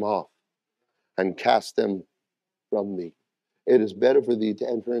 cut them off and cast them from thee. It is better for thee to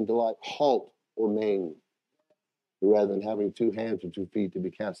enter into life halt or maimed, rather than having 2 hands or 2 feet to be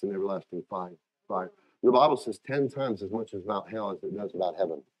cast in everlasting fire. The Bible says 10 times as much about hell as it does about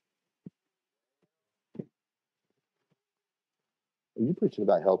heaven. Are you preaching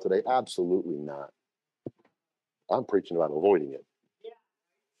about hell today? Absolutely not. I'm preaching about avoiding it.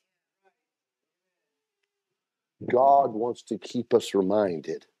 God wants to keep us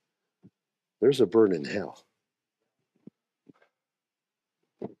reminded there's a burning hell.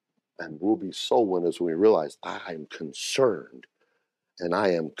 And we'll be soul winners when we realize I am concerned and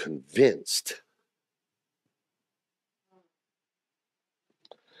I am convinced.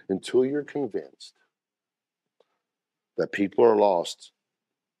 Until you're convinced that people are lost,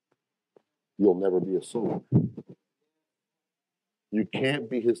 you'll never be a soul winner. You can't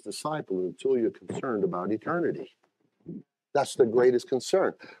be his disciple until you're concerned about eternity. That's the greatest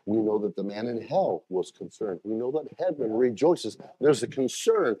concern. We know that the man in hell was concerned. We know that heaven rejoices. There's a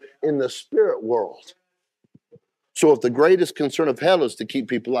concern in the spirit world. So if the greatest concern of hell is to keep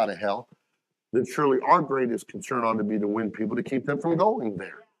people out of hell, then surely our greatest concern ought to be to win people to keep them from going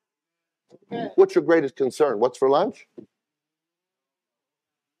there. What's your greatest concern? What's for lunch?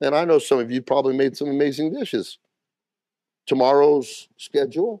 And I know some of you probably made some amazing dishes. Tomorrow's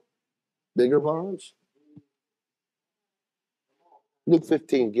schedule, bigger barns. Luke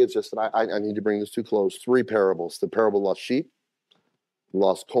 15 gives us, and I need to bring this to close, 3 parables. The parable of the lost sheep, the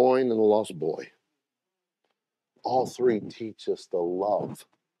lost coin, and the lost boy. All 3 teach us the love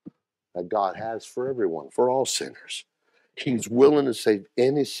that God has for everyone, for all sinners. He's willing to save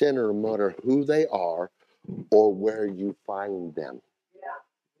any sinner, no matter who they are or where you find them.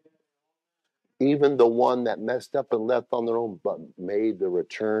 Even the one that messed up and left on their own, but made the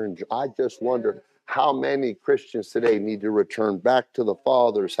return. I just wonder how many Christians today need to return back to the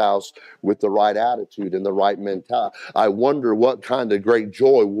Father's house with the right attitude and the right mentality. I wonder what kind of great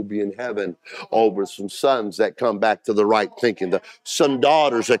joy will be in heaven over some sons that come back to the right thinking, some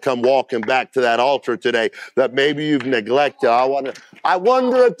daughters that come walking back to that altar today that maybe you've neglected. I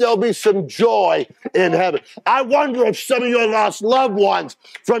wonder if there'll be some joy in heaven. I wonder if some of your lost loved ones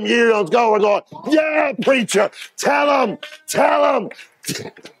from years ago are going, yeah, preacher, tell them.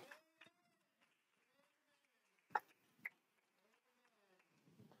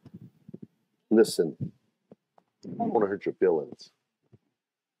 Listen, I don't want to hurt your feelings.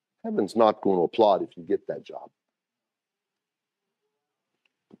 Heaven's not going to applaud if you get that job.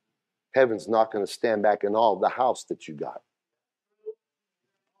 Heaven's not going to stand back in awe of the house that you got.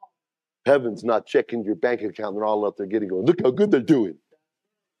 Heaven's not checking your bank account and they're all out there getting going, look how good they're doing.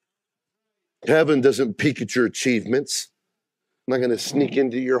 Heaven doesn't peek at your achievements. I'm not going to sneak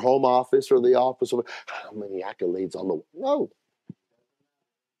into your home office or the office of how many accolades on the no.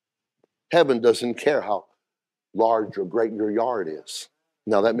 Heaven doesn't care how large or great your yard is.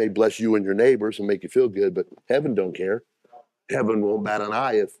 Now that may bless you and your neighbors and make you feel good, but heaven don't care. Heaven won't bat an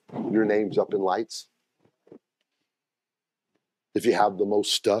eye if your name's up in lights. If you have the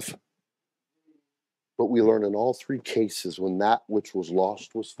most stuff. But we learn in all 3 cases when that which was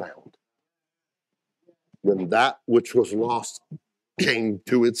lost was found. When that which was lost came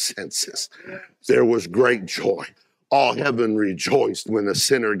to its senses, there was great joy. All heaven rejoiced when a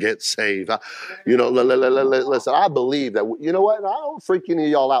sinner gets saved. Listen, I believe that, you know what? I don't freak any of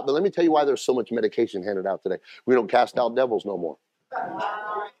y'all out, but let me tell you why there's so much medication handed out today. We don't cast out devils no more.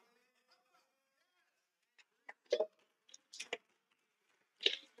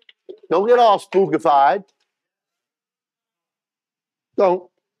 Don't get all spookified. Don't.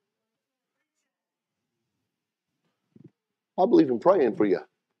 I believe in praying for you.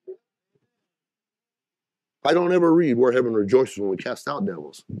 I don't ever read where heaven rejoices when we cast out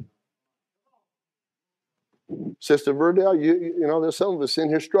devils. Sister Verdell, you know, there's some of us in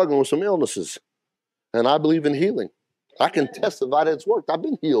here struggling with some illnesses. And I believe in healing. I can testify that it's worked. I've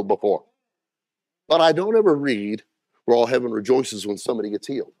been healed before. But I don't ever read where all heaven rejoices when somebody gets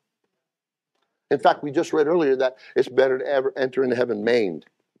healed. In fact, we just read earlier that it's better to ever enter into heaven maimed.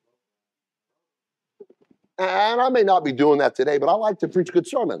 And I may not be doing that today, but I like to preach good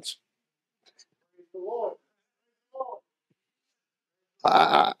sermons.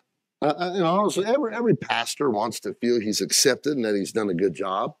 Honestly, every pastor wants to feel he's accepted and that he's done a good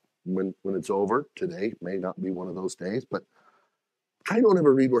job when it's over. Today may not be one of those days, but I don't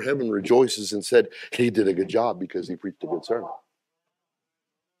ever read where heaven rejoices and said he did a good job because he preached a good sermon.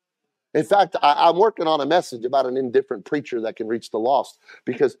 In fact, I'm working on a message about an indifferent preacher that can reach the lost,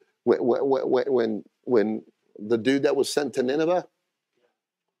 because when the dude that was sent to Nineveh,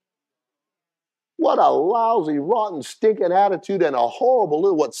 what a lousy, rotten, stinking attitude and a horrible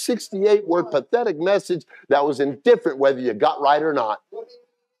little, 68-word pathetic message that was indifferent whether you got right or not.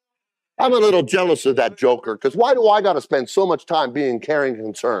 I'm a little jealous of that joker, because why do I got to spend so much time being caring and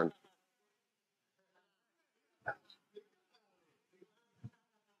concerned?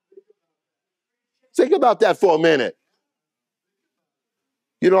 Think about that for a minute.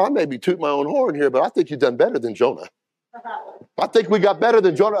 I may be tooting my own horn here, but I think you've done better than Jonah. I think we got better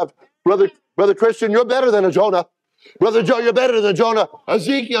than Jonah. Brother Christian, you're better than a Jonah. Brother Joe, you're better than Jonah.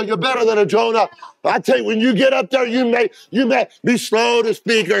 Ezekiel, you're better than a Jonah. I tell you, when you get up there, you may be slow to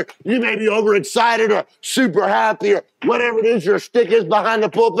speak, or you may be overexcited or super happy, or whatever it is your stick is behind the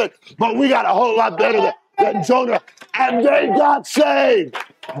pulpit, but we got a whole lot better than Jonah. And they got saved.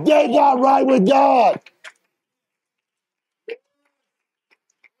 They got right with God.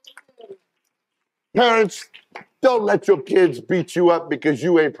 Parents, don't let your kids beat you up because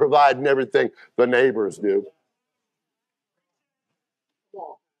you ain't providing everything the neighbors do.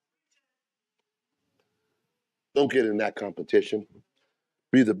 Don't get in that competition.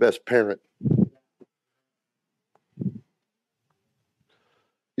 Be the best parent.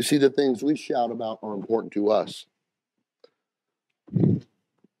 You see, the things we shout about are important to us.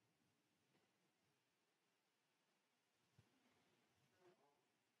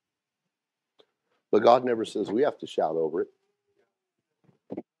 But God never says we have to shout over it.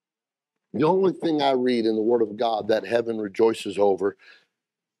 The only thing I read in the Word of God that heaven rejoices over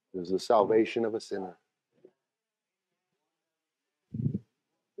is the salvation of a sinner.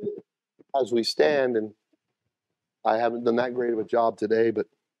 As we stand, and I haven't done that great of a job today, but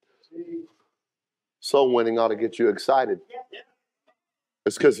soul winning ought to get you excited.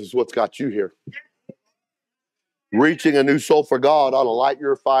 It's because it's what's got you here. Reaching a new soul for God ought to light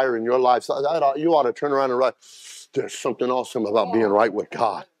your fire in your life. So you ought to turn around and write, there's something awesome about being right with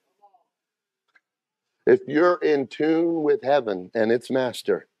God. If you're in tune with heaven and its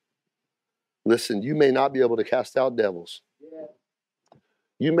master, listen, you may not be able to cast out devils.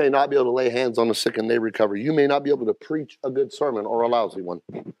 You may not be able to lay hands on the sick and they recover. You may not be able to preach a good sermon or a lousy one.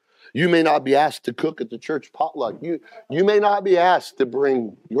 You may not be asked to cook at the church potluck. You may not be asked to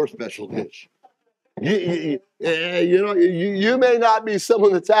bring your special dish. You may not be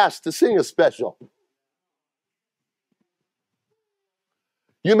someone that's asked to sing a special.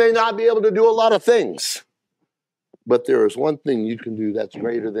 You may not be able to do a lot of things. But there is one thing you can do that's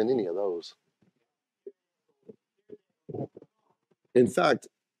greater than any of those. In fact,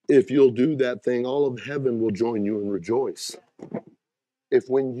 if you'll do that thing, all of heaven will join you and rejoice. If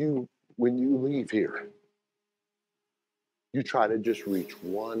when you leave here, you try to just reach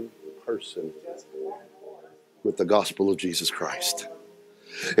one person with the gospel of Jesus Christ.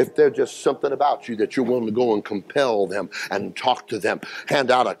 If there's just something about you that you're willing to go and compel them and talk to them, hand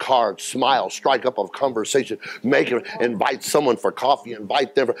out a card, smile, strike up a conversation, invite someone for coffee,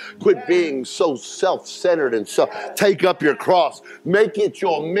 invite them. Quit being so self-centered and so take up your cross. Make it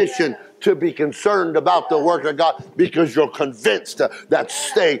your mission to be concerned about the work of God because you're convinced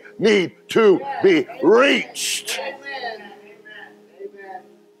that they need to be reached.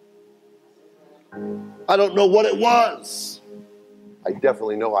 I don't know what it was. I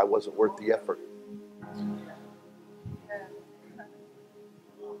definitely know I wasn't worth the effort.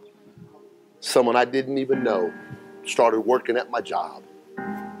 Someone I didn't even know started working at my job.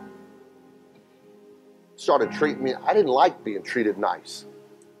 Started treating me. I didn't like being treated nice.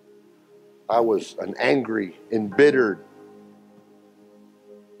 I was an angry, embittered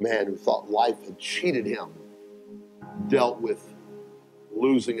man who thought life had cheated him. Dealt with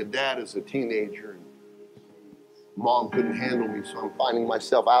losing a dad as a teenager. Mom couldn't handle me, so I'm finding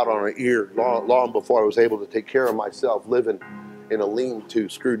myself out on her ear long before I was able to take care of myself, living in a lean-to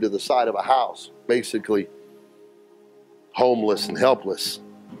screwed to the side of a house, basically homeless and helpless.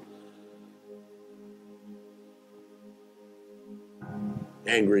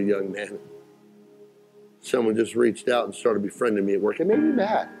 Angry young man. Someone just reached out and started befriending me at work. It made me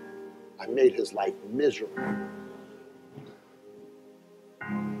mad. I made his life miserable.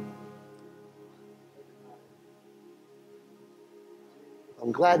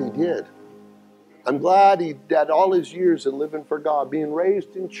 I'm glad he did. I'm glad that all his years of living for God, being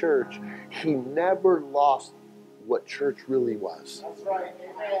raised in church, he never lost what church really was. That's right.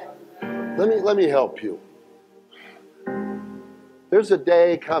 Amen. Let me help you. There's a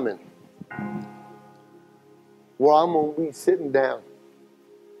day coming where I'm going to be sitting down.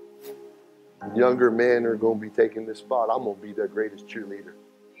 Younger men are going to be taking this spot. I'm going to be their greatest cheerleader.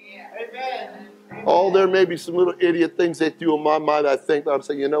 Amen. Oh, there may be some little idiot things they do in my mind. I think that I'm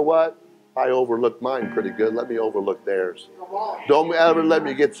saying, you know what? I overlooked mine pretty good. Let me overlook theirs. Don't ever let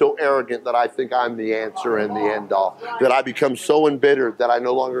me get so arrogant that I think I'm the answer and the end all. That I become so embittered that I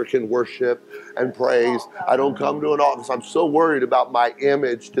no longer can worship and praise. I don't come to an altar. I'm so worried about my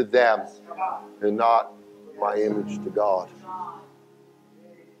image to them and not my image to God.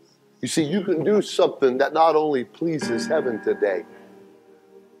 You see, you can do something that not only pleases heaven today,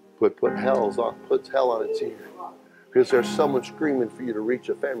 but puts hell on its ear. Because there's someone screaming for you to reach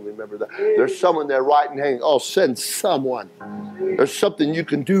a family member. There's someone there writing, hanging. Oh, send someone. There's something you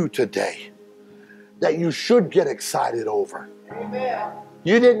can do today that you should get excited over. Amen.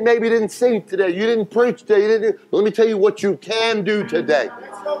 You maybe didn't sing today. You didn't preach today. Let me tell you what you can do today.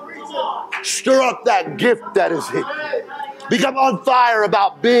 Stir up that gift that is in you. Become on fire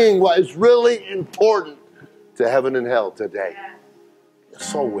about being what is really important to heaven and hell today. A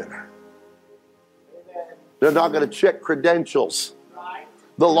soul winner. They're not going to check credentials.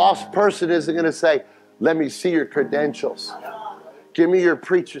 The lost person isn't going to say, let me see your credentials. Give me your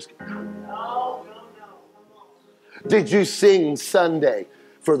preacher's. Did you sing Sunday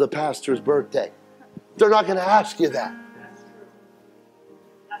for the pastor's birthday? They're not going to ask you that.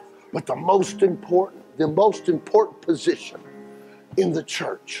 But the most important position in the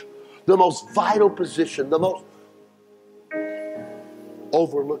church, the most vital position, the most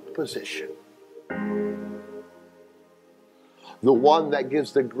overlooked position, the one that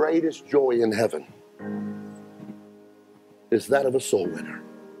gives the greatest joy in heaven, is that of a soul winner.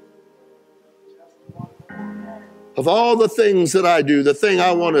 Of all the things that I do, the thing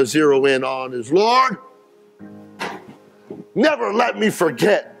I want to zero in on is, Lord, never let me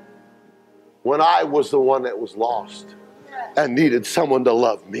forget when I was the one that was lost and needed someone to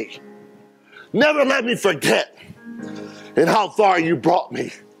love me. Never let me forget in how far you brought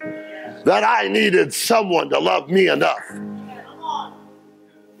me that I needed someone to love me enough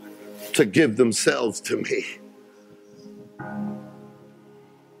to give themselves to me.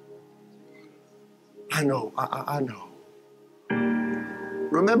 I know.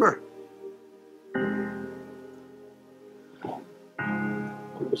 Remember what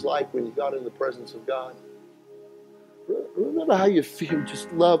it was like when you got in the presence of God? Remember how you feel? You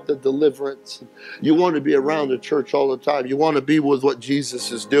just love the deliverance. You want to be around the church all the time. You want to be with what Jesus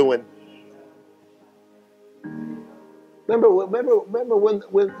is doing. Remember when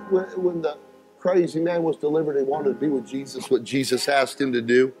the crazy man was delivered and wanted to be with Jesus, what Jesus asked him to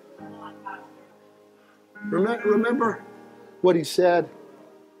do? Remember what he said?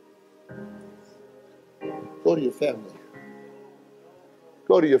 Go to your family.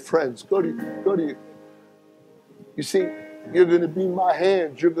 Go to your friends. Go to your. You see, you're going to be my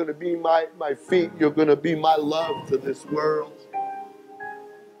hands. You're going to be my feet. You're going to be my love to this world.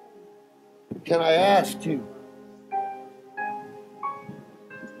 Can I ask you?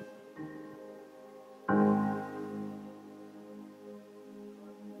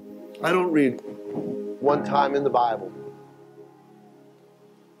 I don't read one time in the Bible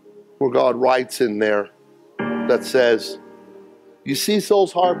where God writes in there that says, you see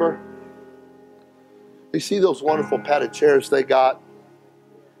Souls Harbor? You see those wonderful padded chairs they got?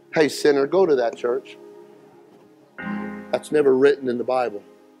 Hey, sinner, go to that church. That's never written in the Bible.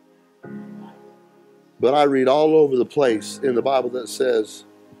 But I read all over the place in the Bible that says,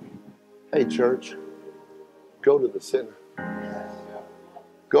 hey, church, go to the sinner.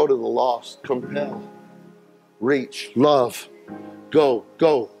 Go to the lost. Compel. Reach. Love. Go.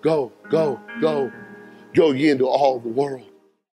 Go ye into all the world.